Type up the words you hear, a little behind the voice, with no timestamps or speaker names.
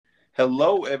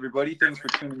Hello, everybody. Thanks for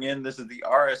tuning in. This is the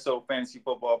RSO Fantasy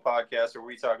Football Podcast, where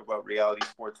we talk about reality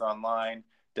sports online,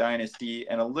 dynasty,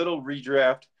 and a little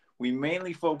redraft. We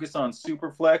mainly focus on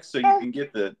Superflex, so you can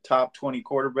get the top 20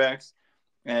 quarterbacks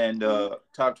and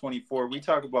top 24. We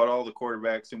talk about all the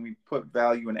quarterbacks, and we put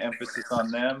value and emphasis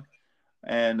on them.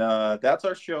 And that's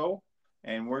our show,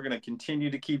 and we're going to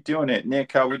continue to keep doing it.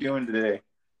 Nick, how we doing today?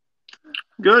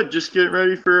 Good. Just getting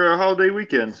ready for a holiday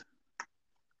weekend.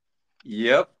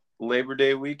 Yep. Labor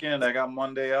Day weekend. I got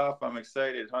Monday off. I'm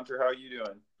excited. Hunter, how you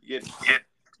doing? You get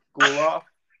school off?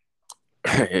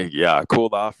 Yeah,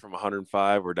 cooled off from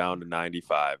 105. We're down to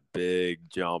 95. Big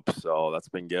jump. So that's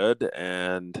been good.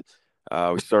 And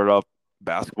we started off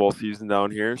basketball season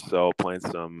down here. So playing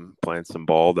some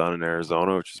ball down in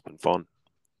Arizona, which has been fun.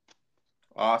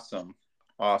 Awesome.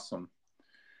 All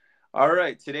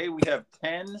right. Today we have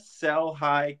 10 sell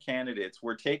high candidates.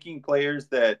 We're taking players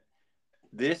that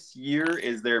this year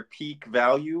is their peak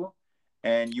value,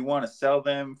 and you want to sell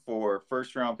them for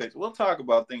first-round picks. We'll talk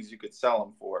about things you could sell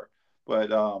them for,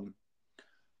 but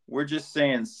we're just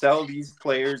saying sell these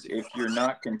players if you're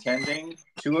not contending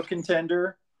to a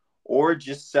contender, or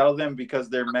just sell them because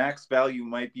their max value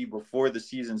might be before the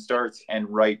season starts and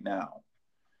right now.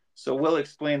 So we'll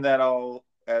explain that all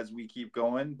as we keep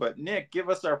going. But, Nick, give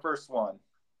us our first one.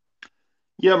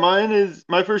 Yeah,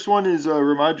 my first one is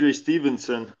Ramondre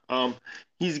Stevenson.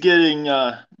 He's getting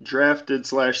drafted /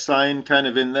 signed kind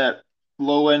of in that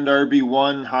low end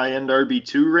RB1, high end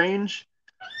RB2 range,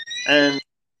 and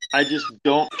I just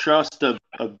don't trust a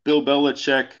Bill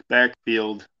Belichick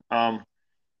backfield.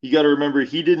 You got to remember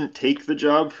he didn't take the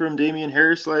job from Damian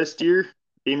Harris last year.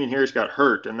 Damian Harris got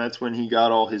hurt, and that's when he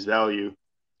got all his value.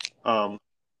 And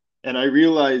I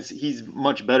realize he's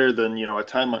much better than a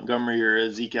Ty Montgomery or a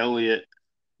Zeke Elliott.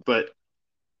 But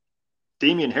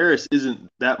Damian Harris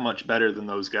isn't that much better than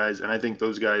those guys, and I think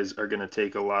those guys are going to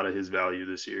take a lot of his value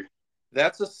this year.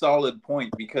 That's a solid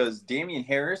point because Damian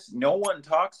Harris, no one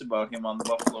talks about him on the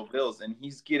Buffalo Bills, and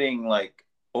he's getting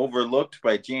overlooked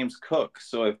by James Cook.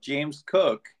 So if James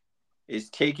Cook is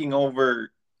taking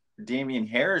over Damian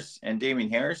Harris and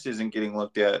Damian Harris isn't getting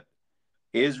looked at,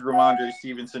 is Ramondre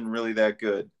Stevenson really that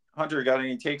good? Hunter, got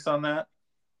any takes on that?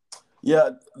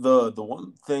 Yeah, the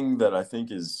one thing that I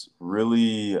think is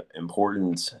really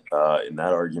important in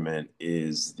that argument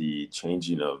is the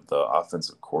changing of the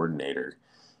offensive coordinator.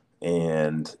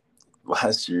 And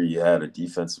last year you had a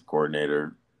defensive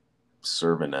coordinator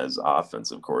serving as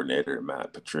offensive coordinator,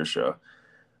 Matt Patricia.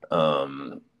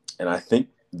 And I think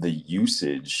the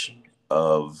usage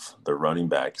of the running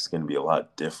back is going to be a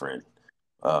lot different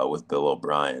with Bill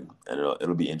O'Brien. And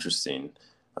it'll be interesting.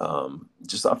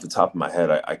 Just off the top of my head,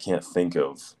 I can't think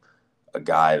of a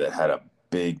guy that had a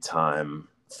big time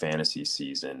fantasy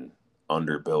season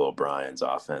under Bill O'Brien's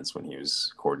offense when he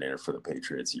was coordinator for the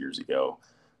Patriots years ago.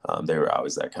 They were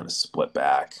always that kind of split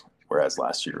back, whereas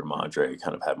last year Ramondre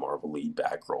kind of had more of a lead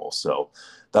back role. So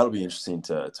that'll be interesting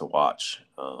to watch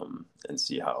and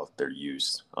see how they're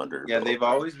used under. Yeah, Bill they've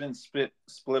O'Brien. always been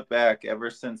split back ever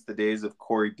since the days of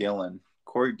Corey Dillon.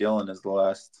 Corey Dillon is the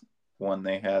last one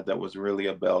they had that was really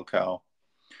a bell cow.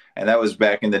 And that was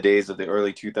back in the days of the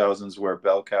early 2000s where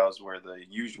bell cows were the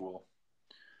usual.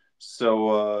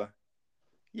 So,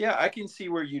 yeah, I can see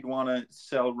where you'd want to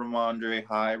sell Ramondre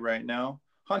high right now.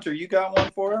 Hunter, you got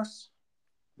one for us?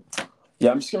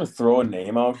 Yeah, I'm just going to throw a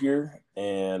name out here,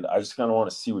 and I just kind of want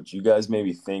to see what you guys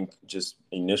maybe think, just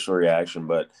initial reaction.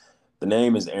 But the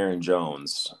name is Aaron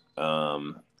Jones.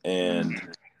 Talking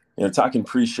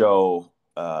pre-show,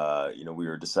 we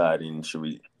were deciding, should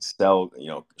we sell,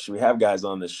 should we have guys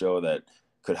on the show that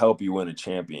could help you win a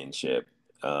championship?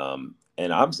 And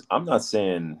I'm not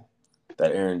saying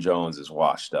that Aaron Jones is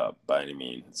washed up by any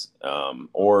means,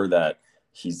 or that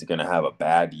he's going to have a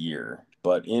bad year.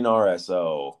 But in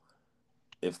RSO,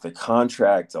 if the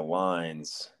contract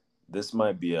aligns, this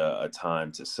might be a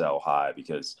time to sell high,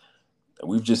 because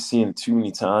we've just seen too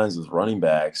many times with running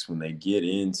backs when they get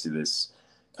into this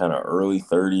kind of early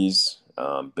 30s,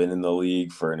 been in the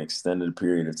league for an extended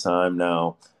period of time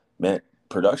now, man,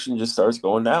 production just starts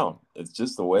going down. It's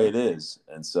just the way it is.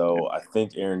 And so I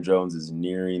think Aaron Jones is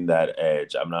nearing that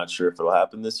edge. I'm not sure if it'll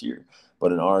happen this year,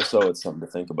 but in RSO, it's something to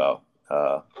think about.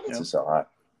 It's just all right.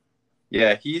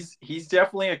 Yeah, he's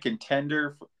definitely a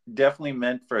contender, definitely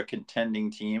meant for a contending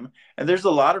team. And there's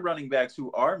a lot of running backs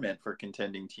who are meant for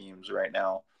contending teams right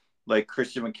now, like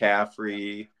Christian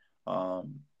McCaffrey.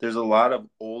 There's a lot of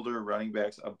older running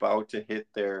backs about to hit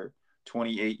their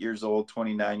 28 years old,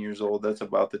 29 years old. That's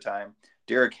about the time.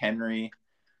 Derrick Henry.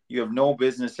 You have no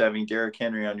business having Derrick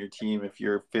Henry on your team if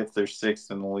you're fifth or sixth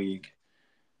in the league.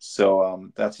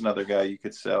 So that's another guy you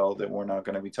could sell that we're not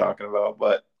going to be talking about.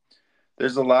 But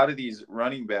there's a lot of these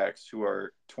running backs who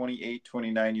are 28,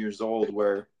 29 years old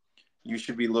where you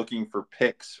should be looking for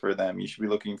picks for them. You should be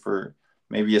looking for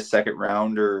maybe a second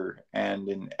rounder and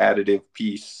an additive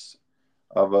piece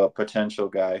of a potential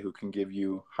guy who can give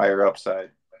you higher upside.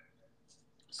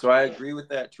 So I agree with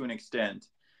that to an extent,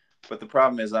 but the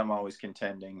problem is I'm always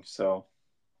contending. So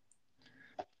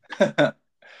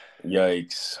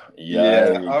Yikes.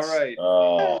 yeah, all right.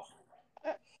 Oh,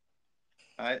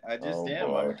 I just oh am.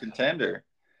 I'm boy. a contender.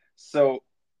 So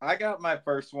I got my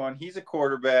first one. He's a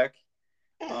quarterback.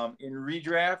 In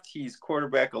redraft, he's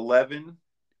quarterback 11,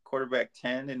 quarterback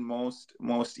 10 in most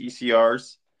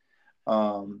ECRs.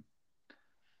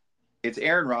 It's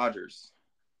Aaron Rodgers.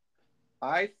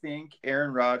 I think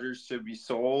Aaron Rodgers should be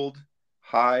sold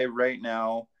high right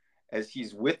now as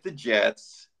he's with the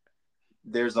Jets.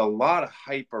 There's a lot of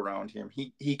hype around him.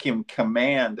 He can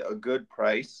command a good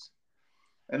price.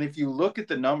 And if you look at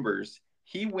the numbers,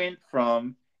 he went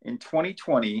from in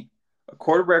 2020 a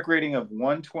quarterback rating of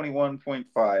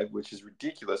 121.5, which is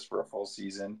ridiculous for a full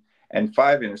season, and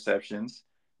 5 interceptions.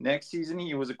 Next season,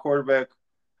 he was a quarterback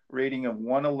rating of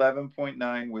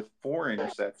 111.9 with 4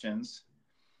 interceptions.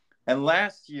 And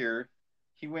last year,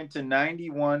 he went to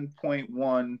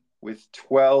 91.1 with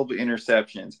 12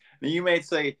 interceptions. Now, you may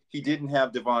say he didn't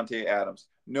have Devontae Adams.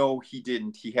 No, he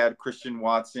didn't. He had Christian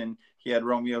Watson. He had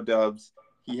Romeo Doubs.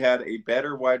 He had a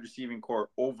better wide receiving core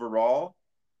overall,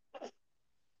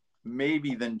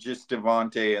 maybe than just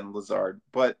Devontae and Lazard.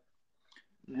 But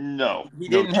No, he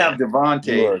no didn't have chance. You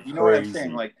are Devontae. You know what I'm saying?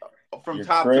 crazy. Like from You're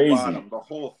top to crazy. bottom, the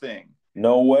whole thing.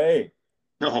 No way.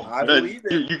 No, I believe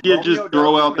it. you can't Romeo just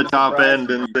throw Doubs is out the going to top surprise end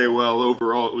some and say, people. well,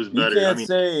 overall it was You better. I can't mean,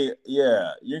 say,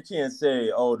 you can't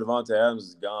say, oh, Devontae Adams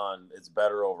is gone. It's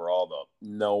better overall, though.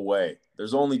 No way.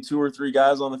 There's only 2 or 3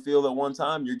 guys on the field at one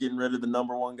time. You're getting rid of the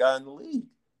number 1 guy in the league.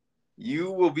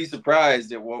 You will be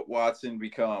surprised at what Watson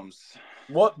becomes.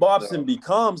 What Bobson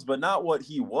becomes, but not what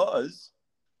he was.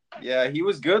 Yeah, he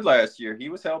was good last year. He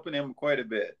was helping him quite a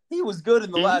bit. He was good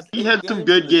in the last he 8 had games some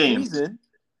good of the games. season.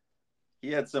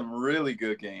 He had some really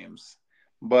good games.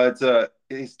 But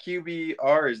his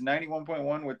QBR is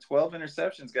 91.1 with 12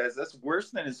 interceptions, guys. That's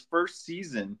worse than his first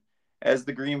season as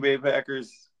the Green Bay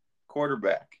Packers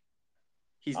quarterback.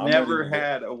 He's never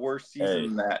had a worse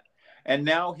season than that. And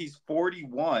now he's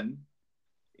 41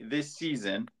 this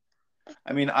season.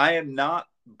 I mean, I am not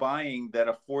buying that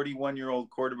a 41-year-old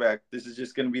quarterback, this is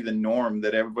just going to be the norm,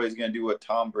 that everybody's going to do what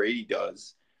Tom Brady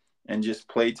does and just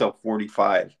play till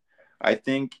 45. I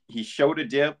think he showed a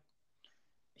dip.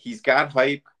 He's got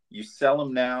hype. You sell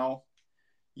him now.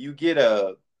 You get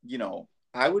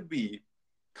I would be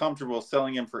comfortable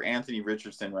selling him for Anthony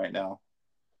Richardson right now.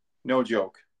 No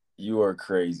joke. You are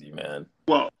crazy, man.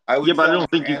 Well, but I don't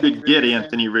think you could get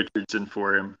Anthony Richardson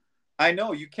for him. I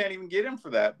know you can't even get him for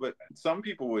that, but some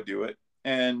people would do it.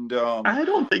 And I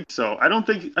don't think so.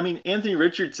 Anthony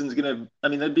Richardson's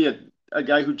that'd be a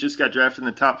guy who just got drafted in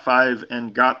the top 5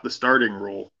 and got the starting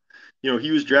role.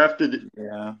 He was drafted,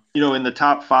 in the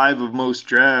top 5 of most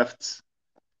drafts,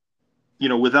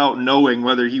 without knowing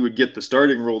whether he would get the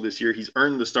starting role this year. He's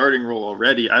earned the starting role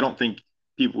already. I don't think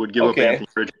people would give up Anthony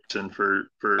Richardson for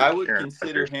I would Aaron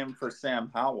consider Rodgers. him for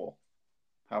Sam Howell.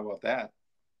 How about that?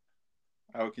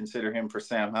 I would consider him for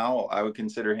Sam Howell. I would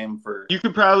consider him for. You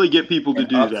could probably get people to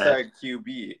do that.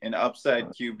 An upside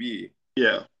QB.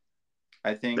 Yeah,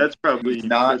 I think that's probably he's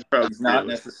not realistic.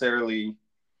 necessarily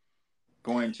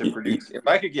going to produce. If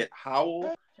I could get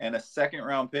Howell and a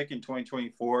second-round pick in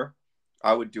 2024,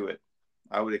 I would do it.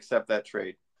 I would accept that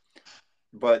trade.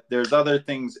 But there's other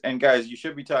things, and guys, you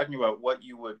should be talking about what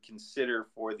you would consider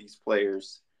for these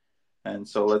players, and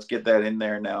so let's get that in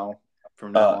there now.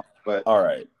 From now on. But all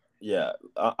right. Yeah,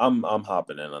 I'm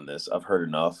hopping in on this. I've heard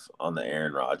enough on the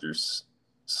Aaron Rodgers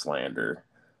slander.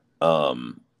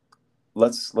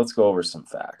 Let's go over some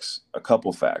facts. A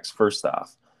couple facts. First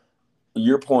off,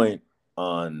 your point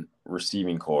on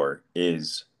receiving core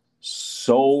is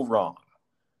so wrong.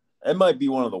 It might be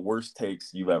one of the worst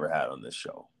takes you've ever had on this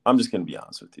show. I'm just going to be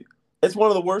honest with you. It's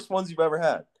one of the worst ones you've ever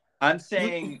had. I'm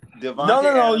saying Devontae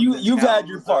No. Adams You've had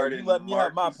your part. Lazard You let me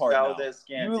have my part now.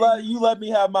 Valdez-Scantling. You let me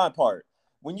have my part.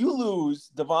 When you lose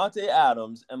Devontae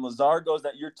Adams and Lazard goes,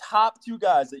 that your top 2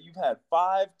 guys that you've had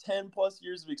 5, 10 plus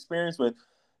years of experience with,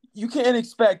 you can't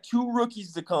expect 2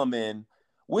 rookies to come in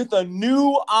with a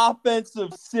new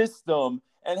offensive system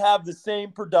and have the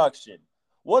same production.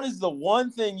 What is the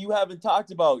one thing you haven't talked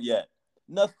about yet?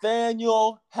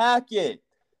 Nathaniel Hackett.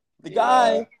 The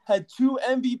guy had 2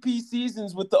 MVP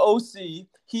seasons with the OC.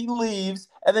 He leaves,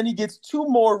 and then he gets 2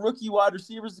 more rookie wide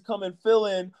receivers to come and fill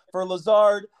in for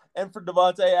Lazard and for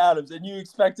Devontae Adams. And you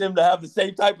expect him to have the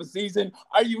same type of season?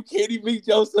 Are you kidding me,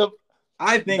 Joseph?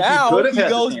 I think Now he could have he had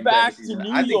the goes same type of back to season.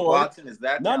 New I think York. Watson is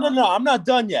that No, talented. I'm not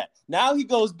done yet. Now he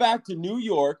goes back to New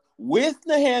York with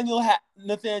Nathaniel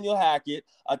Hackett,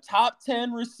 a top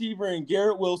 10 receiver in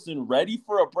Garrett Wilson, ready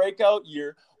for a breakout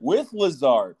year, with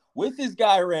Lazard, with his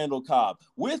guy Randall Cobb,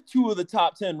 with 2 of the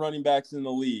top 10 running backs in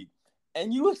the league.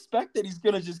 And you expect that he's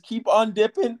going to just keep on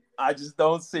dipping? I just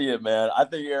don't see it, man. I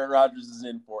think Aaron Rodgers is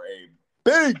in for a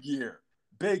big year.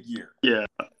 Big year. Yeah,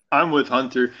 I'm with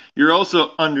Hunter. You're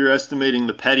also underestimating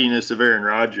the pettiness of Aaron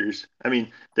Rodgers. I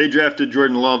mean, they drafted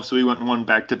Jordan Love, so he went and won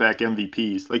back-to-back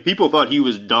MVPs. Like, people thought he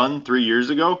was done 3 years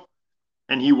ago,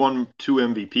 and he won 2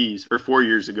 MVPs, or 4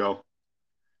 years ago.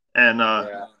 And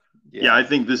yeah, I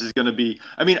think this is going to be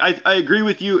 – I mean, I agree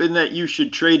with you in that you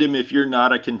should trade him if you're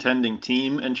not a contending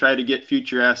team and try to get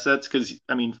future assets because,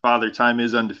 I mean, Father Time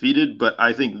is undefeated. But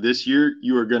I think this year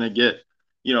you are going to get,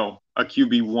 a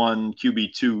QB1,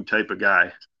 QB2 type of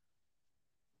guy.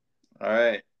 All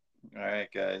right,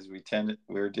 guys.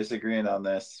 We're disagreeing on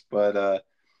this, but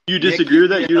you disagree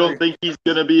with that? You don't think he's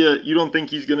going to be a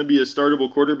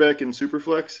startable quarterback in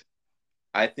Superflex?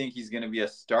 I think he's going to be a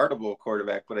startable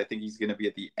quarterback, but I think he's going to be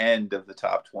at the end of the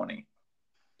top 20.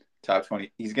 Top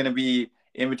 20. He's going to be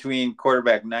in between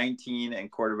quarterback 19 and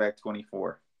quarterback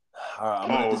 24.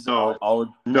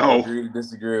 I'll agree to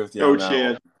disagree with you. No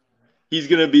chance. He's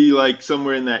going to be like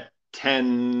somewhere in that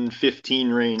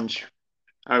 10-15 range,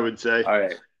 I would say.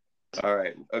 All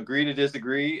right. Agree to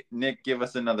disagree. Nick, give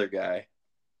us another guy.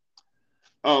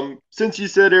 Since you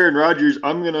said Aaron Rodgers,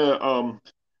 I'm going to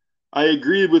I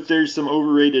agree with there's some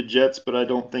overrated Jets, but I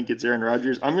don't think it's Aaron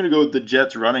Rodgers. I'm going to go with the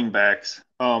Jets running backs.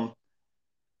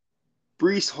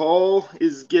 Breece Hall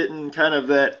is getting kind of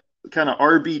that kind of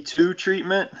RB2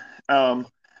 treatment.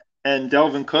 And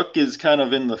Dalvin Cook is kind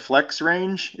of in the flex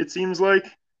range, it seems like.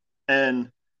 And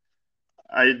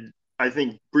I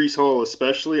think Breece Hall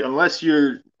especially, unless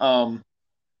you're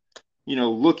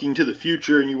looking to the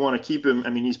future and you want to keep him. I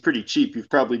mean, he's pretty cheap. You've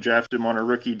probably drafted him on a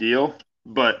rookie deal,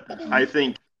 but I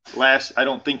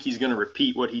don't think he's going to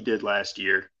repeat what he did last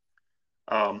year.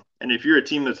 And if you're a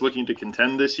team that's looking to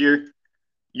contend this year,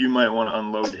 you might want to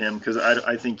unload him because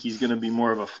I think he's going to be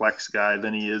more of a flex guy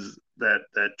than he is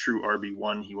that true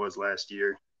RB1 he was last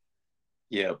year.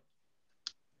 Yeah.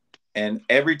 And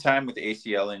every time with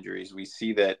ACL injuries, we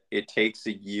see that it takes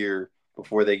a year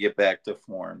before they get back to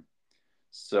form.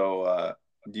 So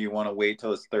do you want to wait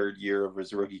till his 3rd year of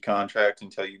his rookie contract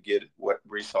until you get what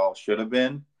Breece Hall should have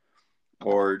been?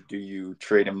 Or do you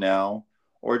trade him now?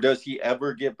 Or does he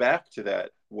ever get back to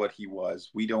what he was?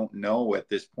 We don't know at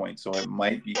this point, so it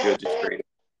might be good to trade him.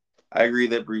 I agree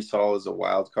that Breece Hall is a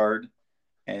wild card,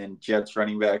 and Jets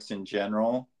running backs in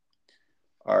general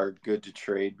are good to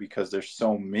trade because there's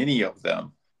so many of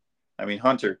them. I mean,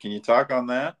 Hunter, can you talk on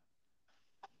that?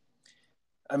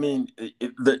 I mean,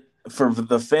 for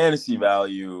the fantasy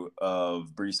value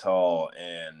of Breece Hall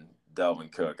and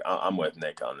Dalvin Cook, I'm with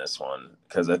Nick on this one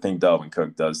because I think Dalvin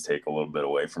Cook does take a little bit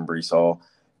away from Breece Hall,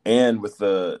 and with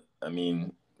the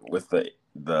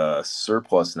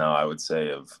surplus now, I would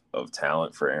say of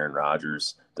talent for Aaron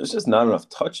Rodgers, there's just not enough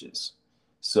touches.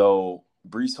 So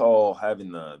Breece Hall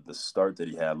having the start that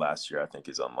he had last year, I think,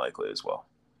 is unlikely as well.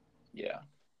 Yeah.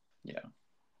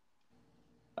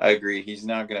 I agree. He's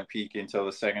not going to peak until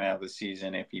the second half of the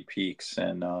season if he peaks,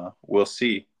 and we'll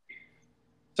see.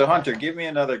 So, Hunter, give me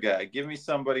another guy. Give me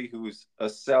somebody who's a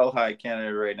sell-high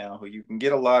candidate right now who you can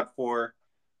get a lot for,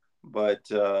 but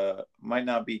might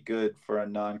not be good for a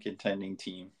non-contending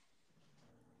team.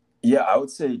 Yeah, I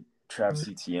would say Travis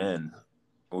Etienne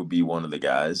would be one of the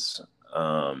guys.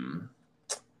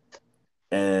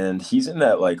 And he's in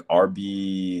that like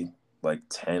RB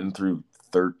 10 through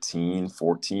 13,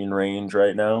 14 range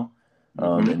right now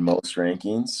in most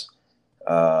rankings.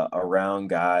 Around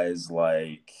guys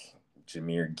like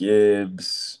Jahmyr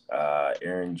Gibbs,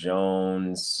 Aaron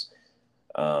Jones,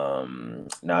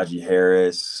 Najee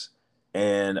Harris.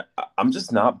 And I'm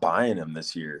just not buying him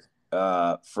this year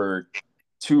for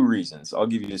 2 reasons. I'll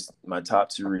give you just my top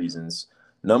 2 reasons.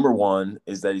 Number one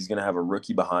is that he's going to have a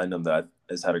rookie behind him that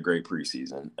has had a great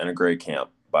preseason and a great camp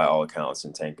by all accounts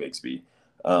in Tank Bigsby.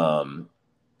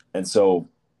 And so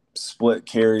split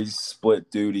carries, split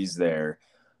duties there.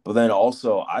 But then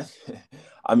also,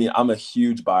 I'm a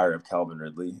huge buyer of Calvin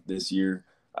Ridley this year.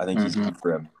 I think he's in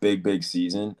for a big, big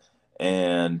season.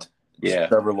 And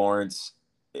Trevor Lawrence,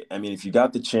 I mean, if you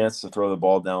got the chance to throw the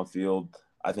ball downfield,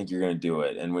 I think you're going to do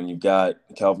it. And when you've got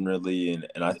Calvin Ridley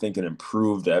and I think an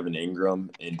improved Evan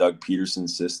Ingram in Doug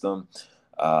Peterson's system,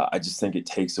 I just think it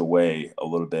takes away a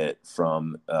little bit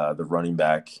from the running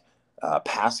back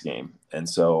pass game. And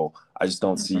so I just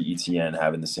don't see ETN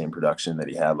having the same production that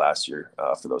he had last year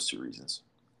for those two reasons.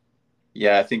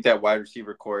 Yeah, I think that wide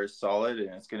receiver core is solid,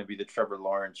 and it's going to be the Trevor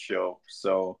Lawrence show.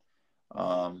 So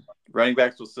running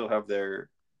backs will still have their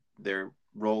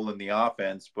role in the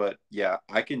offense, but yeah,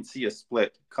 I can see a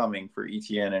split coming for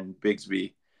ETN and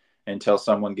Bigsby until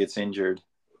someone gets injured.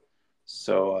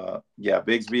 So yeah,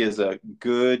 Bigsby is a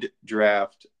good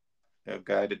draft, a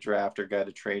guy to draft or guy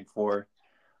to trade for.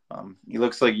 He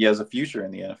looks like he has a future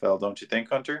in the NFL, don't you think,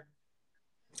 Hunter?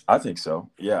 I think so.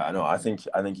 Yeah, I know. I think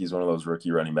he's one of those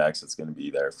rookie running backs that's going to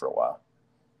be there for a while.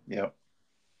 Yep.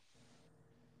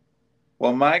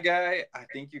 Well, my guy, I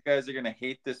think you guys are going to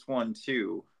hate this one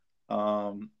too.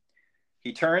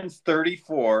 He turns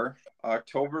 34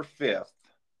 October 5th,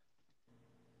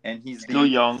 and he's still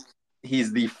young.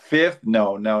 He's the fifth.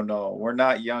 No, we're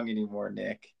not young anymore,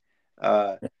 Nick.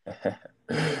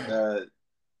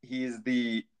 He's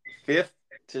the 5th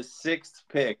to 6th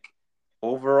pick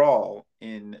overall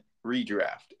in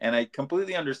redraft, and I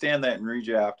completely understand that in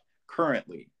redraft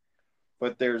currently.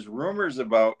 But there's rumors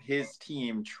about his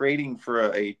team trading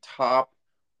for a top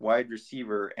wide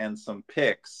receiver and some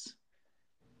picks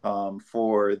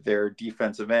for their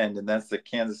defensive end, and that's the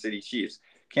Kansas City Chiefs.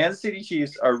 Kansas City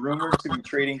Chiefs are rumored to be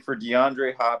trading for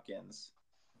DeAndre Hopkins.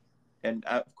 And,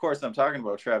 of course, I'm talking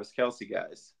about Travis Kelce,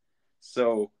 guys.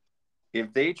 So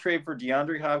if they trade for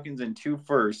DeAndre Hopkins in 2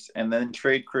 firsts and then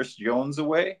trade Chris Jones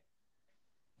away,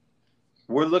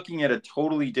 we're looking at a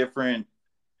totally different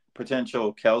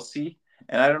potential Kelce.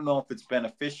 And I don't know if it's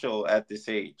beneficial at this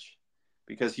age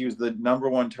because he was the number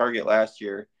 1 target last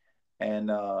year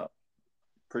and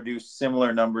produced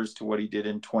similar numbers to what he did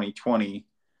in 2020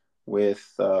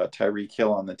 with Tyreek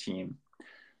Hill on the team.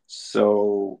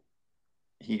 So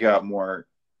he got more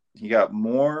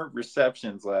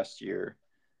receptions last year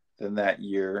than that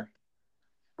year,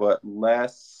 but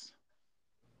less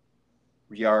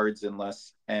yards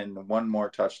and 1 more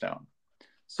touchdown.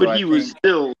 So but he was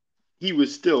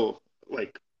still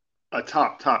like a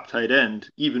top tight end,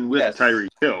 even with Tyreek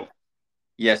Hill.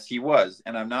 Yes, he was.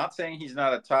 And I'm not saying he's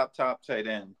not a top tight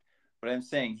end, but I'm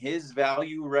saying his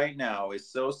value right now is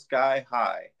so sky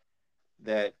high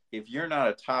that if you're not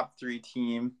a top 3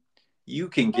 team, you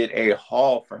can get a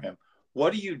haul for him.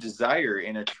 What do you desire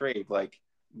in a trade? Like,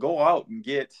 go out and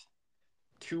get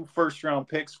 2 first-round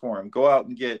picks for him. Go out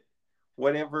and get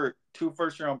whatever, 2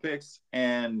 first-round picks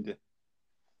and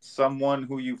someone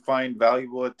who you find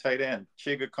valuable at tight end,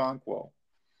 Chiga Okonkwo.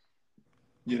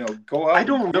 Go out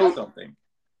and get something.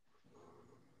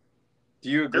 Do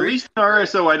you agree? At least in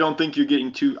RSO, I don't think you're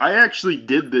getting too. I actually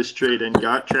did this trade and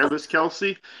got Travis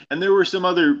Kelce, and there were some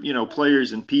other,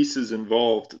 players and pieces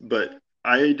involved, but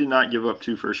I did not give up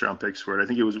 2 first-round picks for it. I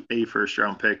think it was a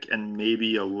first-round pick and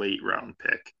maybe a late-round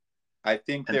pick. I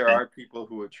think there are people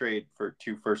who would trade for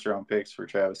 2 first-round picks for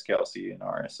Travis Kelce in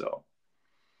RSO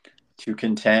to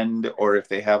contend, or if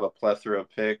they have a plethora of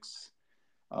picks.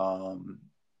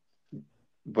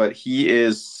 But he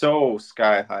is so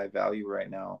sky-high value right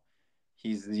now.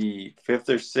 He's the 5th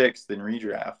or 6th in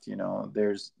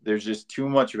redraft. There's just too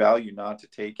much value not to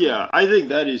take him. Yeah, I think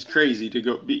that is crazy to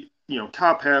go be.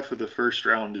 Top half of the first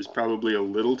round is probably a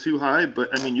little too high, but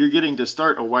I mean, you're getting to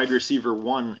start a wide receiver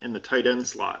 1 in the tight end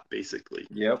slot, basically.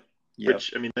 Yep.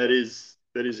 Which, I mean, that is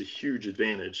a huge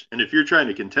advantage. And if you're trying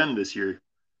to contend this year,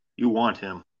 you want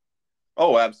him.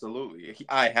 Oh, absolutely.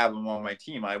 I have him on my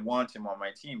team. I want him on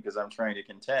my team because I'm trying to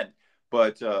contend.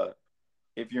 But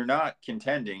if you're not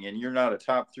contending and you're not a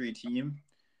top 3 team,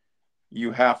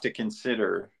 you have to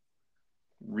consider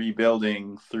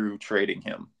rebuilding through trading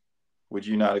him. Would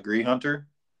you not agree, Hunter?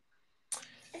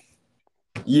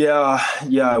 Yeah,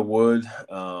 I would.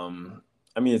 I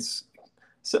mean, it's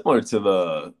similar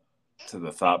to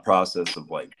the thought process of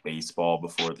like baseball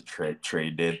before the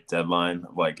trade deadline.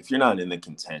 Like, if you're not in the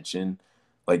contention,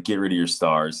 like, get rid of your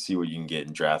stars, see what you can get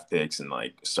in draft picks, and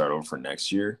like start over for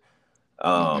next year.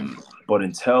 But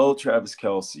until Travis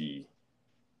Kelce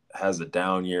has a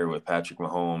down year with Patrick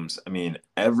Mahomes, I mean,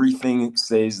 everything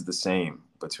stays the same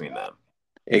between them.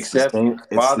 Except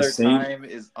Father Time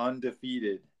is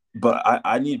undefeated. But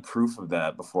I need proof of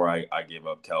that before I give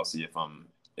up Kelce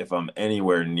if I'm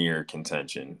anywhere near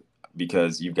contention,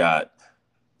 because you've got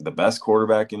the best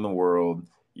quarterback in the world,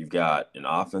 you've got an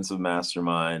offensive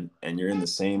mastermind, and you're in the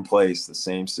same place, the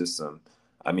same system.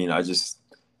 I mean, unless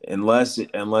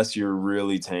you're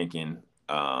really tanking,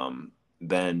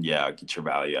 then yeah, get your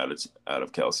value out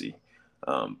of Kelce.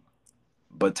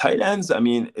 But tight ends, I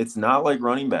mean, it's not like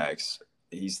running backs.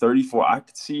 He's 34. I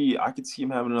could see him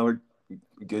having another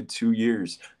good 2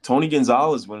 years. Tony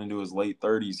Gonzalez went into his late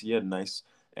 30s. He had a nice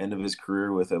end of his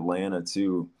career with Atlanta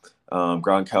too.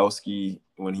 Gronkowski,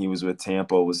 when he was with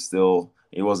Tampa, was still,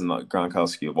 he wasn't like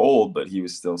Gronkowski of old, but he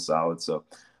was still solid. So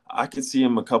I could see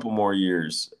him a couple more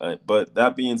years. But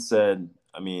that being said,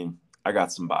 I mean, I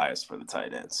got some bias for the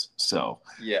tight ends. So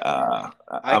Yeah. I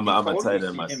I'm can a totally tight end see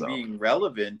him myself. being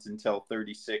relevant until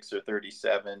 36 or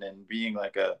 37 and being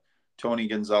like a Tony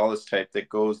Gonzalez type that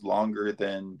goes longer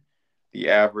than the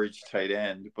average tight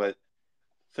end. But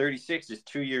 36 is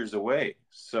 2 years away.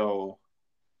 So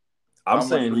I'm how much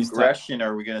saying regression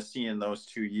are we going to see in those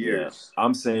 2 years?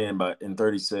 I'm saying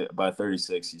by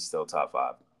 36 he's still top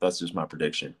 5. That's just my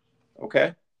prediction.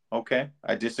 Okay.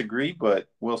 I disagree, but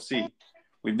we'll see.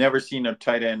 We've never seen a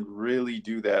tight end really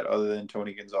do that other than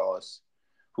Tony Gonzalez,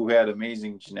 who had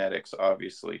amazing genetics,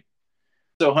 obviously.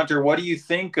 So, Hunter, what do you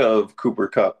think of Cooper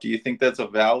Kupp? Do you think that's a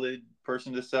valid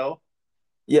person to sell?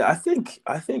 Yeah, I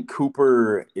think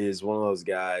Cooper is one of those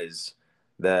guys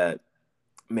that,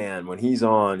 man, when he's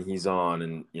on,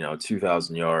 and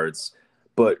 2,000 yards.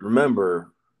 But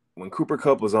remember, when Cooper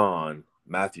Kupp was on,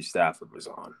 Matthew Stafford was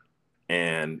on.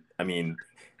 And I mean,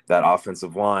 that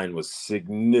offensive line was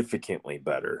significantly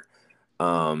better.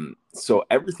 So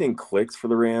everything clicked for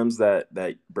the Rams that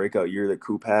breakout year that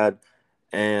Coop had,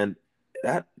 and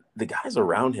that the guys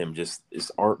around him just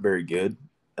aren't very good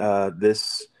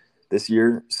this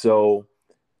year. So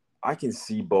I can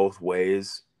see both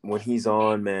ways. When he's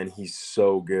on, man, he's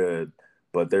so good,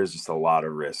 but there's just a lot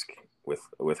of risk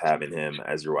with having him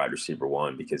as your wide receiver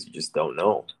one because you just don't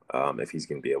know if he's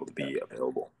going to be able to be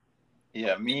available.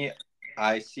 Yeah,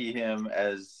 I see him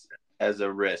as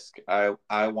a risk.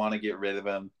 I want to get rid of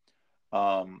him.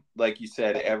 Like you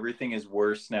said, everything is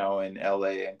worse now in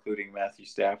LA, including Matthew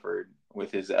Stafford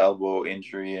with his elbow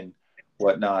injury and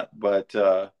whatnot. But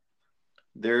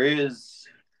there is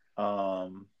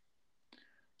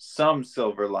some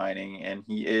silver lining, and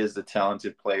he is a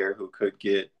talented player who could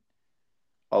get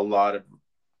a lot of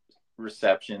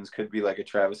receptions. Could be like a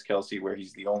Travis Kelce, where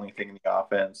he's the only thing in the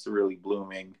offense really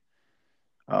blooming,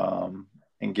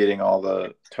 and getting all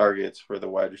the targets for the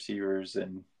wide receivers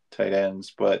and tight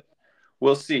ends. But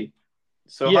we'll see.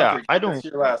 So Yeah, Hunter, that's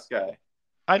your last guy.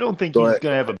 I don't think Go he's ahead.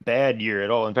 going to have a bad year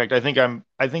at all. In fact, I think on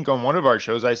one of our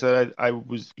shows I said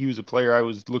he was a player I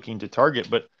was looking to target,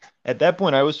 but at that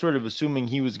point I was sort of assuming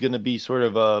he was going to be sort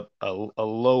of a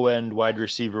low end wide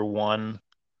receiver one,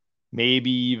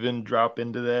 maybe even drop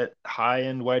into that high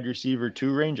end wide receiver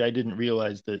two range. I didn't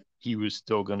realize that he was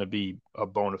still going to be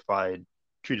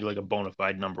treated like a bona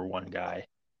fide number one guy.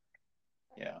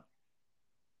 Yeah.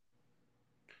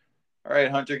 All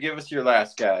right, Hunter, give us your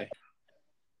last guy.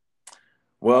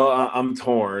 Well, I'm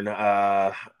torn.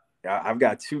 I've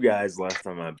got 2 guys left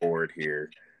on my board here.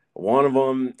 One of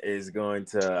them is going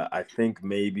to, I think,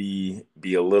 maybe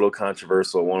be a little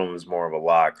controversial. One of them is more of a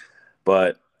lock.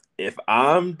 But if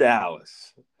I'm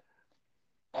Dallas,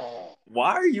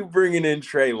 why are you bringing in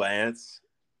Trey Lance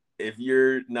if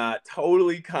you're not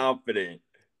totally confident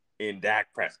in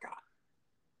Dak Prescott?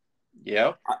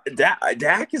 Yep.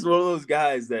 Dak is one of those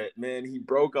guys that, man, he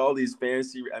broke all these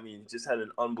fantasy. I mean, just had an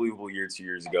unbelievable year 2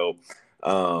 years ago.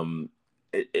 No,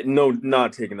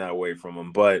 not taking that away from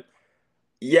him, but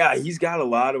yeah, he's got a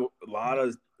lot of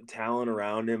talent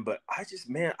around him. But I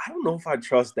don't know if I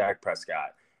trust Dak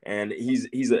Prescott. And he's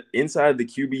inside the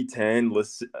QB 10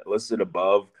 listed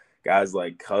above guys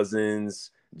like Cousins,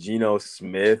 Geno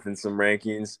Smith, in some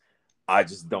rankings. I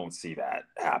just don't see that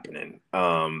happening.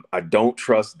 I don't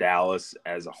trust Dallas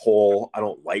as a whole. I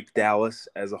don't like Dallas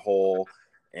as a whole,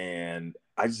 and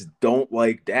I just don't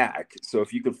like Dak. So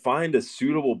if you could find a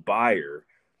suitable buyer,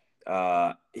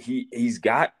 he's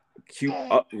got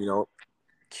QB8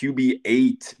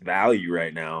 value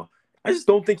right now. I just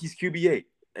don't think he's QB8,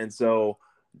 and so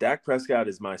Dak Prescott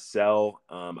is my sell.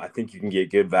 I think you can get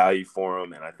good value for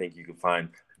him, and I think you can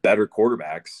find better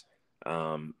quarterbacks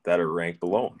that are ranked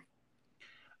below him.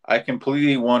 I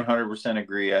completely 100%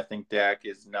 agree. I think Dak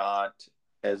is not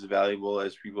as valuable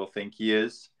as people think he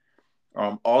is.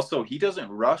 Also, he doesn't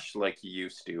rush like he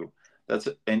used to. That's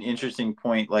an interesting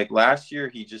point. Like last year,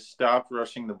 he just stopped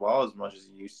rushing the ball as much as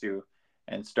he used to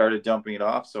and started dumping it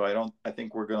off. So I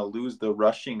think we're going to lose the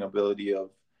rushing ability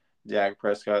of Dak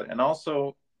Prescott. And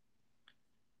also,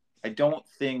 I don't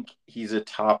think he's a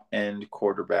top end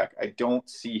quarterback. I don't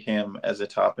see him as a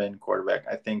top end quarterback.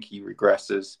 I think he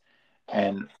regresses,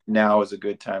 and now is a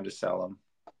good time to sell him.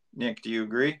 Nick, do you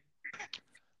agree?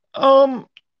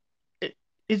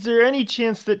 Is there any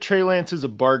chance that Trey Lance is a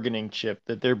bargaining chip,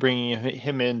 that they're bringing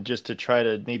him in just to try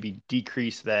to maybe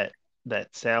decrease that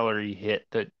salary hit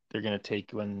that they're going to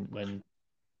take when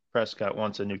Prescott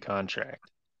wants a new contract?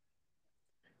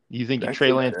 Do you think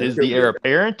Trey Lance is the heir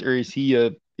apparent, or is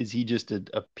he just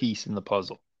a piece in the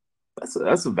puzzle?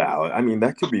 That's a valid. I mean,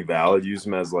 that could be valid. Use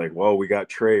him as like, well, we got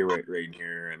Trey right in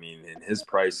here. I mean, and his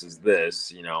price is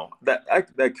this.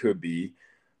 That could be.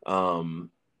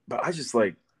 But I just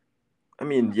like. I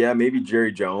mean, yeah, maybe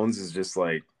Jerry Jones is just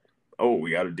like, oh,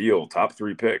 we got a deal, top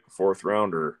 3 pick, 4th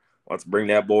rounder. Let's bring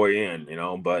that boy in.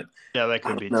 But yeah, that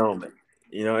could be. No,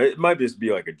 it might just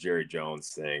be like a Jerry Jones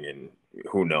thing, and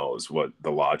who knows what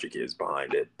the logic is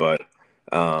behind it. But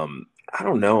I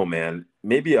don't know, man.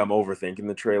 Maybe I'm overthinking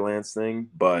the Trey Lance thing,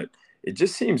 but it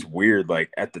just seems weird.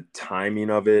 Like at the timing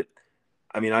of it,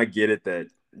 I mean, I get it that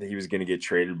he was going to get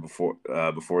traded before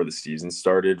the season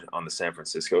started on the San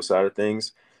Francisco side of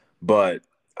things, but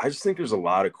I just think there's a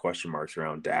lot of question marks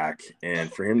around Dak,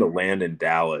 and for him to land in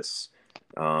Dallas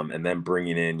and then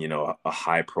bringing in, a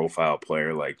high profile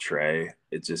player like Trey,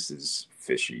 it just is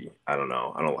fishy. I don't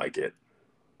know. I don't like it.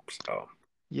 So.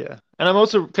 Yeah. And I'm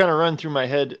also kind of running through my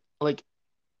head, like,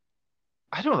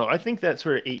 I don't know. I think that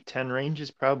sort of 8-10 range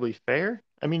is probably fair.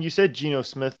 I mean, you said Geno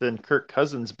Smith and Kirk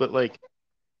Cousins, but like,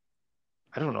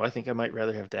 I don't know. I think I might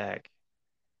rather have Dak.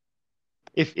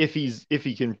 If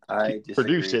he can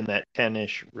produce in that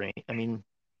 10-ish range. I mean,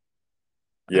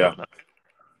 yeah.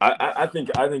 I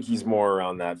think he's more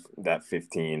around that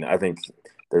 15. I think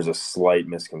there's a slight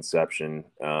misconception.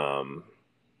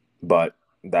 But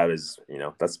that is,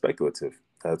 that's speculative.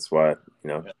 That's why,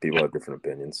 people have different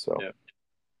opinions. So. Yeah.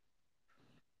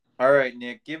 All right,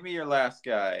 Nick, give me your last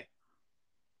guy.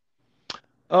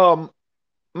 My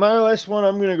last one,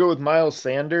 I'm gonna go with Miles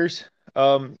Sanders.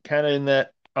 Kind of in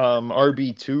that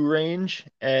RB2 range,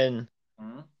 and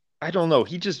I don't know.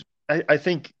 I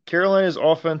think Carolina's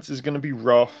offense is gonna be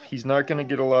rough. He's not gonna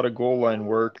get a lot of goal line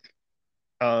work.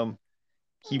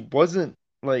 He wasn't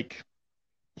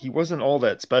all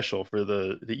that special for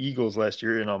the Eagles last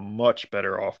year in a much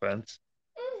better offense.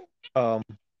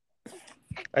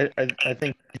 I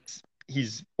think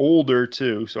he's older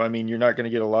too, so I mean you're not going to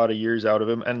get a lot of years out of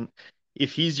him. And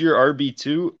if he's your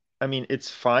RB2, I mean it's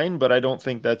fine, but I don't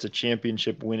think that's a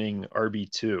championship winning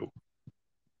RB2.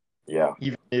 Yeah.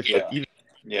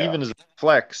 Even as a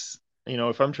flex,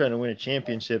 if I'm trying to win a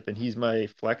championship and he's my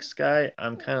flex guy,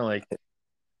 I'm kind of like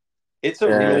it's a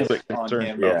little bit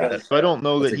concerned about that. So I don't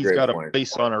know that he's got a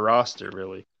place on a roster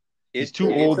really. He's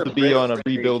too old to be on a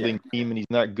rebuilding team, and he's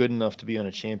not good enough to be on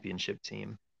a championship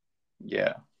team.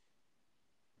 Yeah.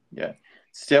 Yeah.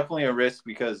 It's definitely a risk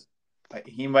because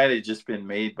he might have just been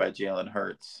made by Jalen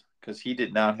Hurts because he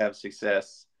did not have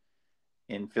success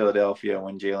in Philadelphia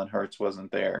when Jalen Hurts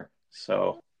wasn't there.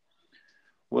 So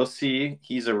we'll see.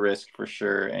 He's a risk for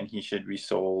sure, and he should be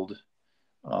sold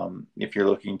if you're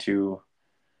looking to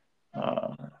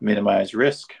minimize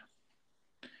risk.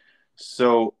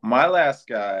 So my last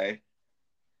guy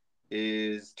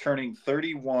is turning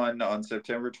 31 on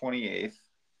September 28th.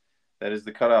 That is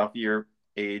the cutoff year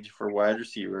age for wide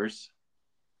receivers.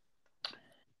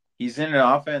 He's in an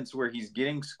offense where he's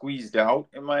getting squeezed out,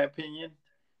 in my opinion.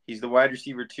 He's the wide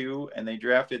receiver 2, and they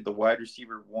drafted the wide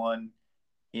receiver 1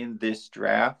 in this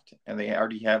draft, and they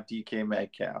already have DK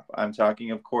Metcalf. I'm talking,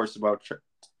 of course, about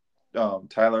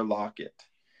Tyler Lockett.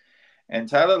 And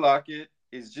Tyler Lockett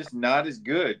is just not as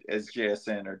good as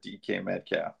JSN or DK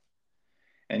Metcalf.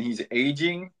 And he's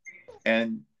aging,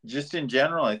 and just in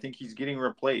general, I think he's getting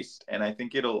replaced. And I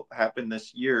think it'll happen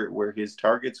this year where his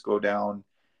targets go down,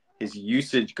 his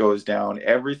usage goes down,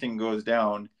 everything goes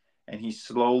down, and he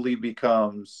slowly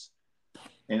becomes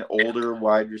an older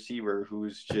wide receiver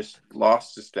who's just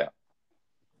lost a step.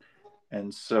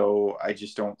 And so I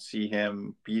just don't see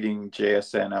him beating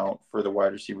JSN out for the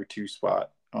wide receiver 2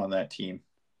 spot on that team.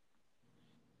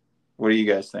 What do you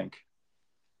guys think?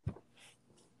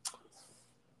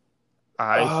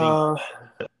 I think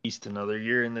at least another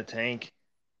year in the tank.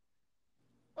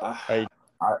 I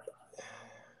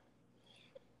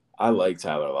like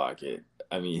Tyler Lockett.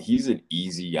 I mean, he's an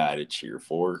easy guy to cheer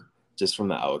for just from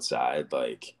the outside.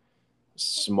 Like,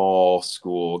 small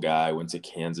school guy, went to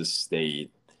Kansas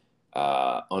State,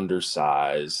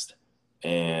 undersized,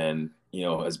 and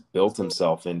has built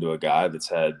himself into a guy that's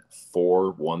had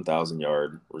 4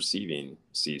 1,000-yard receiving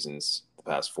seasons the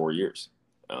past 4 years.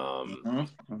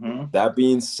 That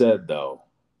being said,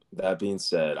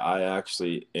 I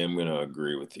actually am going to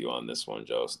agree with you on this one,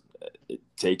 Joe.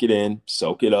 Take it in,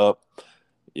 soak it up.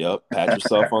 Yep, pat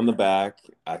yourself on the back.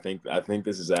 I think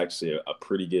this is actually a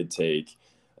pretty good take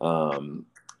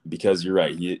because you're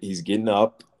right. He's getting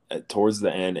up towards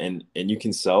the end, and you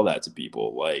can sell that to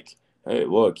people like, hey,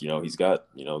 look, he's got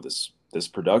this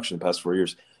production the past 4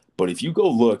 years. But if you go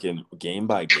look in game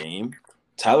by game,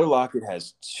 Tyler Lockett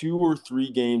has 2 or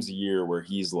 3 games a year where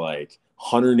he's like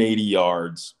 180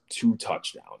 yards, 2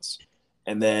 touchdowns.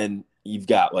 And then you've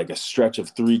got like a stretch of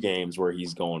 3 games where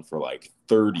he's going for like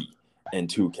 30 and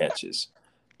 2 catches.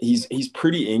 He's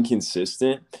pretty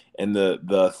inconsistent. And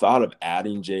the thought of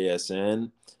adding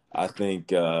JSN, I think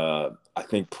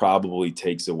probably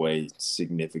takes away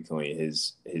significantly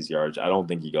his yards. I don't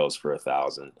think he goes for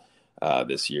 1,000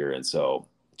 this year. And so,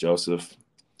 Joseph,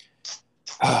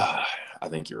 I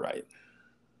think you're right.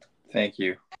 Thank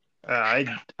you.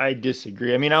 I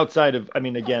disagree. I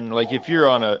mean, again, like if you're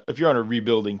on a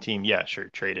rebuilding team, yeah, sure,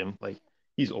 trade him. Like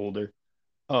he's older,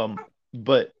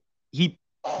 but he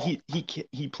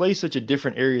plays such a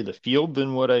different area of the field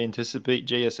than what I anticipate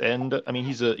JSN. I mean,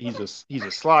 he's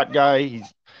a slot guy.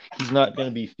 He's not going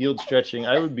to be field stretching.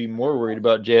 I would be more worried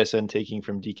about JSN taking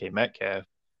from DK Metcalf.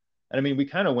 And I mean, we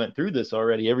kind of went through this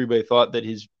already. Everybody thought that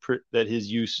his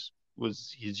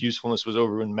usefulness was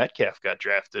over when Metcalf got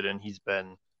drafted, and he's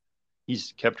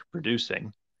kept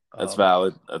producing. That's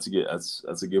valid. That's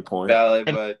a good point. Valid,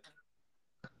 but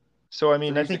so I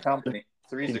mean, I think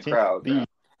three's a crowd.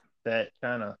 That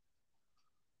kind of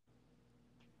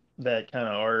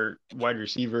our wide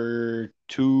receiver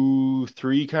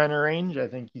 2-3 kind of range. I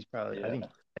think he's probably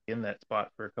in that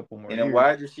spot for a couple more years. A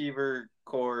wide receiver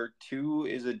core, 2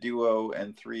 is a duo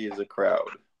and 3 is a crowd.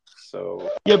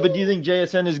 So yeah, but do you think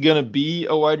JSN is going to be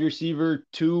a wide receiver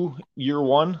 2 year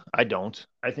 1? I don't.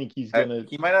 I think he's going to.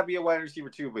 He might not be a wide receiver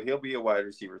 2, but he'll be a wide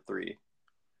receiver 3.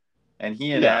 And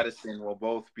he and Addison will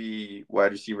both be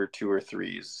wide receiver 2 or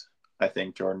 3s. I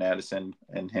think Jordan Addison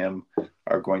and him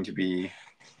are going to be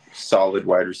solid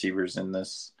wide receivers in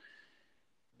this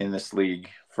league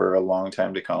for a long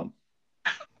time to come.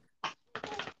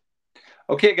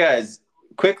 Okay, guys,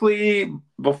 quickly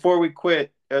before we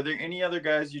quit, are there any other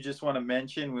guys you just want to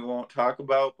mention we won't talk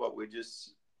about, but we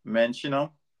just mention them?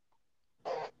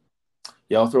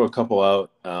 Yeah, I'll throw a couple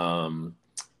out.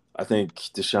 I think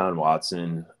Deshaun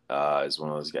Watson is one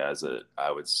of those guys that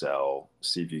I would sell,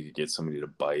 see if you could get somebody to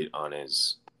bite on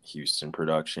his Houston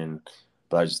production.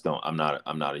 But I just don't. I'm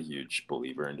not a huge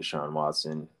believer in Deshaun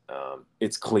Watson.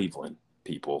 It's Cleveland,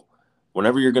 people.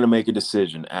 Whenever you're going to make a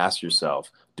decision, ask yourself,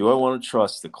 do I want to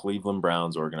trust the Cleveland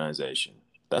Browns organization?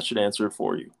 That should answer it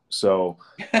for you. So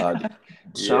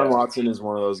Deshaun Watson is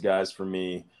one of those guys for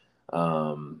me.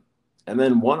 And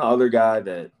then one other guy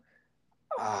that,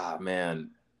 man,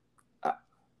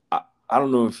 I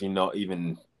don't know if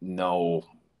even know.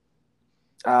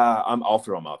 I'll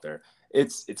throw him out there.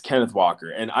 It's Kenneth Walker,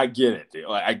 and I get it.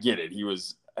 I get it. He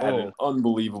had an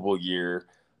unbelievable year,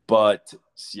 but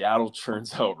Seattle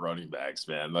churns out running backs,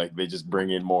 man. Like they just bring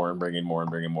in more and bring in more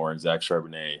and bring in more. And Zach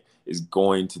Charbonnet is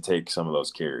going to take some of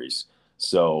those carries.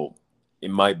 So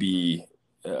it might be,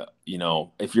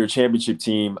 if you're a championship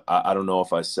team, I don't know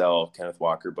if I sell Kenneth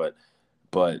Walker,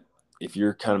 but if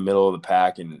you're kind of middle of the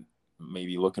pack and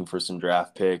maybe looking for some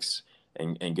draft picks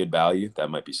and good value, that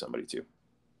might be somebody too.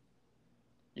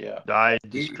 Yeah. I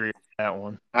disagree with that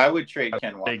one. I would trade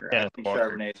Ken Walker. I think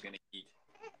Charbonnet is going to eat.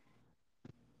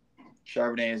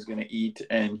 Charbonnet is going to eat,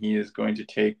 and he is going to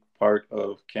take part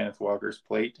of Kenneth Walker's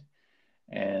plate.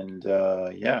 And,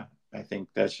 I think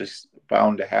that's just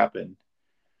bound to happen.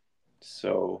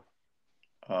 So,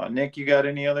 Nick, you got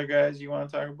any other guys you want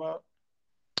to talk about?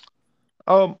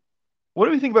 What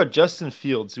do we think about Justin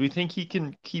Fields? Do we think he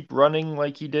can keep running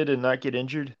like he did and not get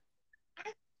injured?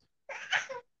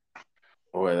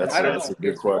 Boy, that's a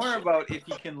good question. It's more about if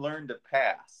he can learn to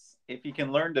pass. If he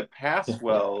can learn to pass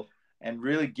well and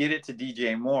really get it to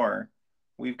DJ Moore,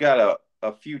 we've got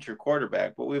a future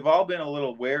quarterback. But we've all been a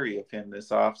little wary of him this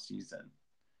offseason.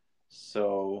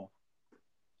 So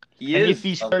if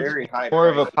he starts very high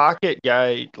more price. Of a pocket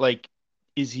guy, like,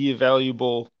 is he a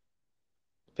valuable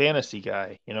fantasy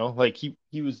guy? Like he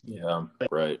was. Yeah,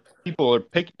 right. People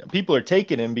are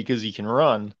taking him because he can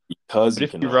run. Because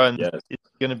if he runs, it's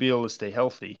going to be able to stay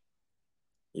healthy.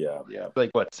 Yeah. Like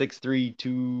what, 6'3",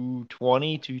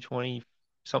 220,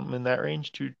 something in that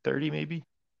range, 230 maybe.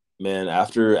 Man,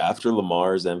 after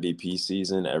Lamar's MVP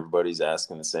season, everybody's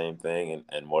asking the same thing,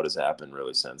 and what has happened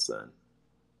really since then?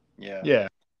 Yeah. Yeah.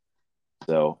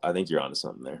 So I think you're onto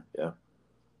something there. Yeah.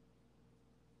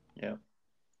 Yeah.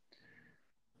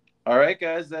 All right,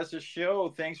 guys, that's the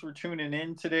show. Thanks for tuning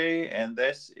in today. And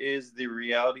this is the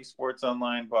Reality Sports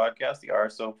Online podcast, the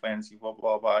RSO Fantasy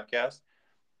Football podcast.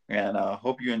 And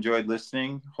hope you enjoyed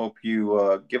listening. Hope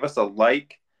you give us a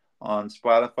like on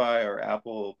Spotify or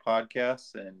Apple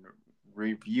Podcasts and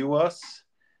review us.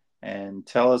 and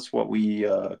tell us what we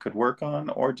could work on,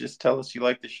 or just tell us you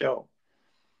like the show.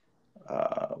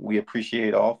 We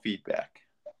appreciate all feedback.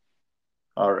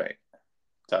 All right.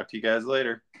 Talk to you guys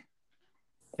later.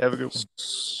 Have a good one.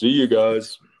 See you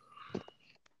guys.